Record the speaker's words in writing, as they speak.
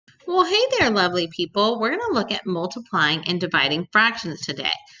Well, hey there, lovely people. We're going to look at multiplying and dividing fractions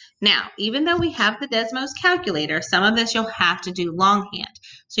today. Now, even though we have the Desmos calculator, some of this you'll have to do longhand.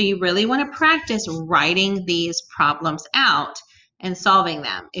 So you really want to practice writing these problems out and solving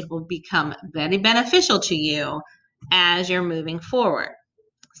them. It will become very beneficial to you as you're moving forward.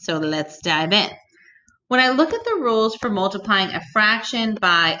 So let's dive in. When I look at the rules for multiplying a fraction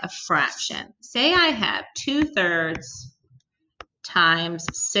by a fraction, say I have 2/3 times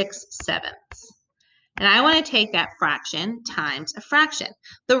 6/7. And I want to take that fraction times a fraction.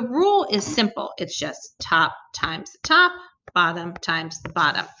 The rule is simple. It's just top times the top, bottom times the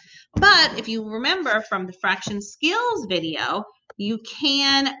bottom. But if you remember from the fraction skills video, you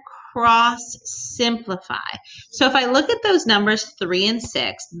can cross simplify. So if I look at those numbers 3 and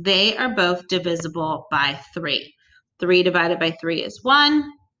 6, they are both divisible by 3. 3 divided by 3 is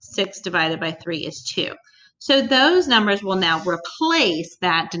 1. 6 divided by 3 is 2. So those numbers will now replace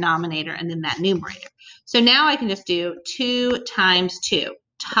that denominator and then that numerator. So now I can just do 2 times 2,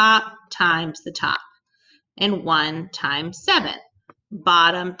 top times the top, and 1 times 7,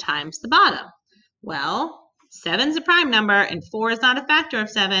 bottom times the bottom. Well, 7 is a prime number and 4 is not a factor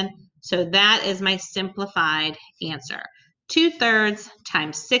of 7, so that is my simplified answer. 2/3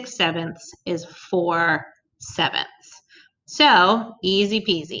 times 6/7 is 4/7. So easy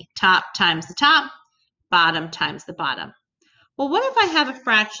peasy, top times the top, bottom times the bottom. Well, what if I have a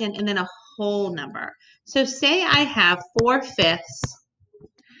fraction and then a whole number? So say I have 4/5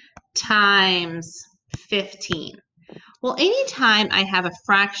 times 15. Well, anytime I have a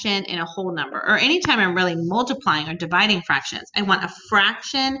fraction and a whole number, or anytime I'm really multiplying or dividing fractions, I want a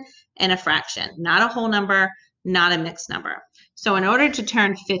fraction and a fraction, not a whole number, not a mixed number. So in order to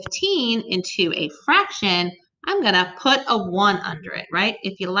turn 15 into a fraction, I'm going to put a 1 under it, right?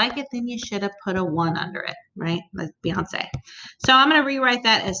 If you like it, then you should have put a 1 under it, right? Like Beyonce. So I'm going to rewrite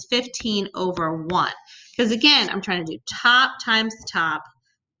that as 15/1. Because again, I'm trying to do top times the top,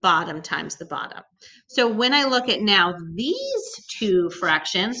 bottom times the bottom. So when I look at now these two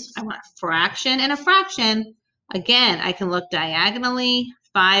fractions, I want a fraction and a fraction. Again, I can look diagonally.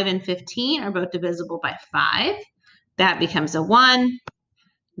 5 and 15 are both divisible by 5. That becomes a 1.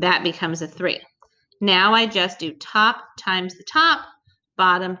 That becomes a 3. Now I just do top times the top,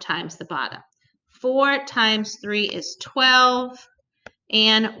 bottom times the bottom. 4 times 3 is 12,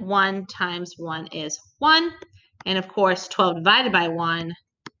 and 1 times 1 is 1. And of course, 12 divided by 1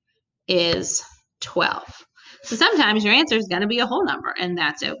 is 12. So sometimes your answer is going to be a whole number, and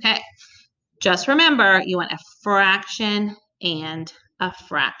that's okay. Just remember, you want a fraction and a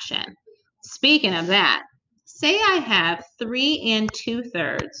fraction. Speaking of that, say I have 3 and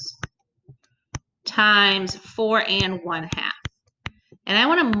 2/3 times 4 and 1/2. And I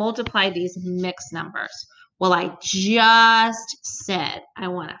want to multiply these mixed numbers. Well, I just said I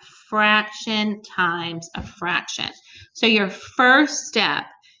want a fraction times a fraction. So your first step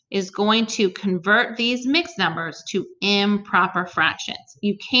is going to convert these mixed numbers to improper fractions.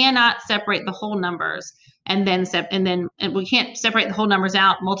 You cannot separate the whole numbers and we can't separate the whole numbers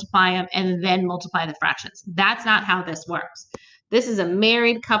out, multiply them, and then multiply the fractions. That's not how this works. This is a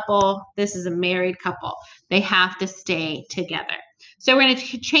married couple. This is a married couple. They have to stay together. So we're going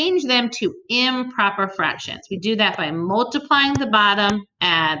to change them to improper fractions. We do that by multiplying the bottom,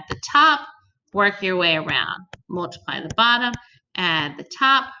 add the top, work your way around. Multiply the bottom, add the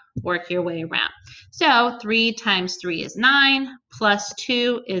top, work your way around. So 3 times 3 is 9, plus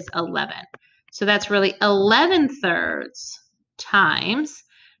 2 is 11. So that's really 11/3 times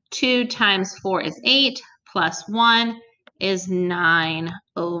 2 times 4 is 8, plus 1 is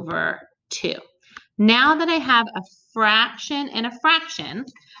 9/2. Now that I have a fraction and a fraction,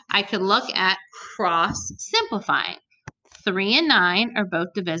 I could look at cross simplifying. 3 and 9 are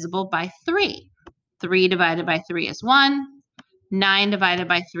both divisible by 3. 3 divided by 3 is 1. 9 divided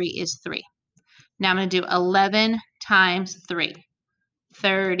by 3 is 3. Now I'm going to do 11 times 3,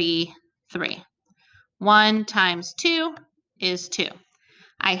 33. 1 times 2 is 2.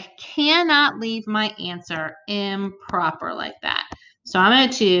 I cannot leave my answer improper like that. So I'm going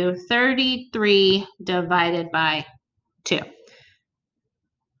to do 33 divided by 2.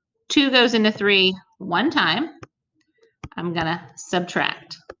 2 goes into 3 one time. I'm going to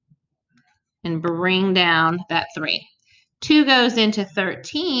subtract and bring down that 3. 2 goes into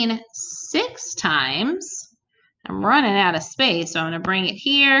 13 6 times. I'm running out of space, so I'm going to bring it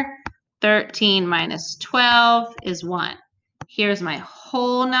here. 13 minus 12 is 1. Here's my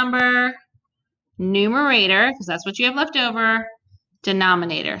whole number, numerator, because that's what you have left over,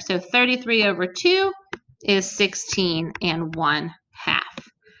 denominator. So 33/2 is 16 and 1/2,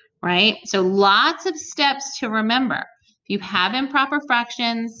 right? So lots of steps to remember. If you have improper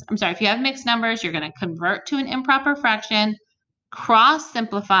fractions, if you have mixed numbers, you're going to convert to an improper fraction, cross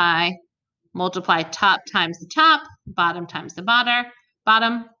simplify, multiply top times the top, bottom times the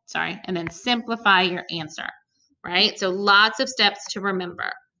bottom, and then simplify your answer, right? So lots of steps to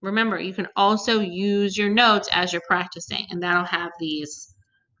remember. Remember, you can also use your notes as you're practicing, and that'll have these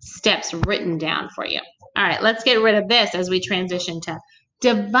steps written down for you. All right, let's get rid of this as we transition to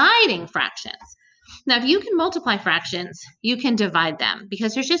dividing fractions. Now, if you can multiply fractions, you can divide them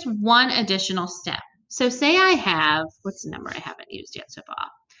because there's just one additional step. So say I have, what's the number I haven't used yet so far?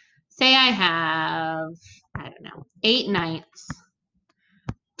 Say I have, 8/9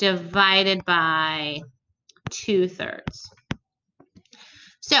 divided by 2/3.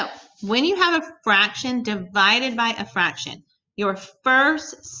 So when you have a fraction divided by a fraction, your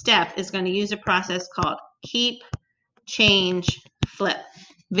first step is going to use a process called keep, change, flip.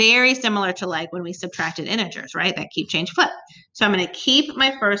 Very similar to like when we subtracted integers, right? That keep, change, flip. So I'm going to keep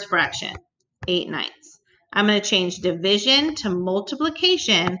my first fraction, 8/9. I'm going to change division to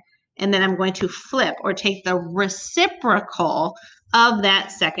multiplication, and then I'm going to flip or take the reciprocal of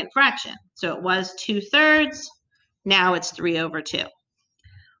that second fraction. So it was 2/3. Now it's 3/2.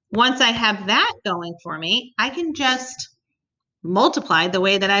 Once I have that going for me, I can just multiply the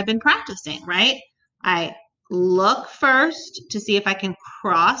way that I've been practicing, right? I look first to see if I can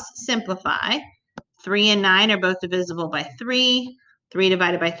cross simplify. 3 and 9 are both divisible by 3. 3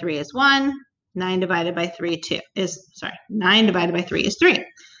 divided by 3 is 1. 9 divided by 3 9 divided by 3 is 3.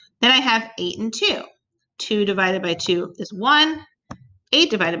 Then I have 8 and 2. 2 divided by 2 is 1. 8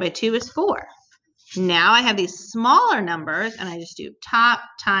 divided by 2 is 4. Now I have these smaller numbers, and I just do top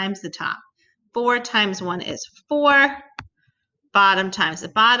times the top. 4 times 1 is 4. Bottom times the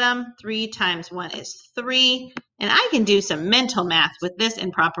bottom. 3 times 1 is 3. And I can do some mental math with this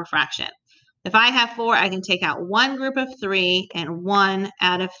improper fraction. If I have 4, I can take out one group of 3, and 1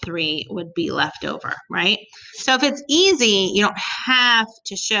 out of 3 would be left over, right? So if it's easy, you don't have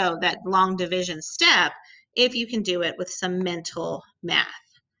to show that long division step if you can do it with some mental math.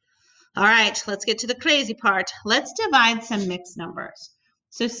 All right, let's get to the crazy part. Let's divide some mixed numbers.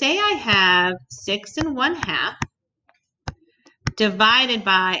 So say I have 6 1/2 divided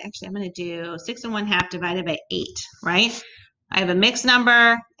by, I'm going to do 6 1/2 divided by 8, right? I have a mixed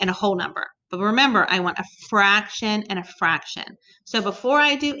number and a whole number. But remember, I want a fraction and a fraction. So before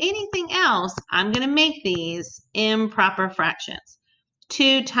I do anything else, I'm going to make these improper fractions.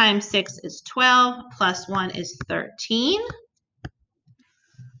 2 times 6 is 12, plus 1 is 13.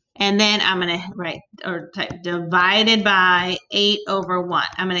 And then I'm going to type divided by 8/1.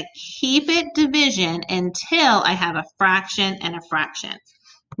 I'm going to keep it division until I have a fraction and a fraction.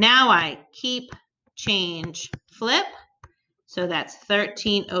 Now I keep, change, flip. So that's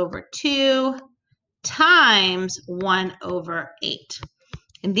 13/2 times 1/8.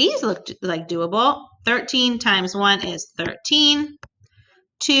 And these look like doable. 13 times 1 is 13.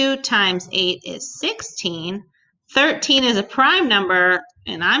 2 times 8 is 16. 13 is a prime number,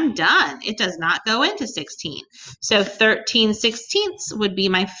 and I'm done. It does not go into 16. So 13/16 would be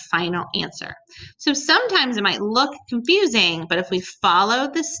my final answer. So sometimes it might look confusing, but if we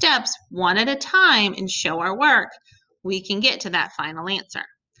follow the steps one at a time and show our work, we can get to that final answer.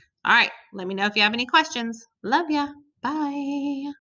 All right, let me know if you have any questions. Love ya. Bye.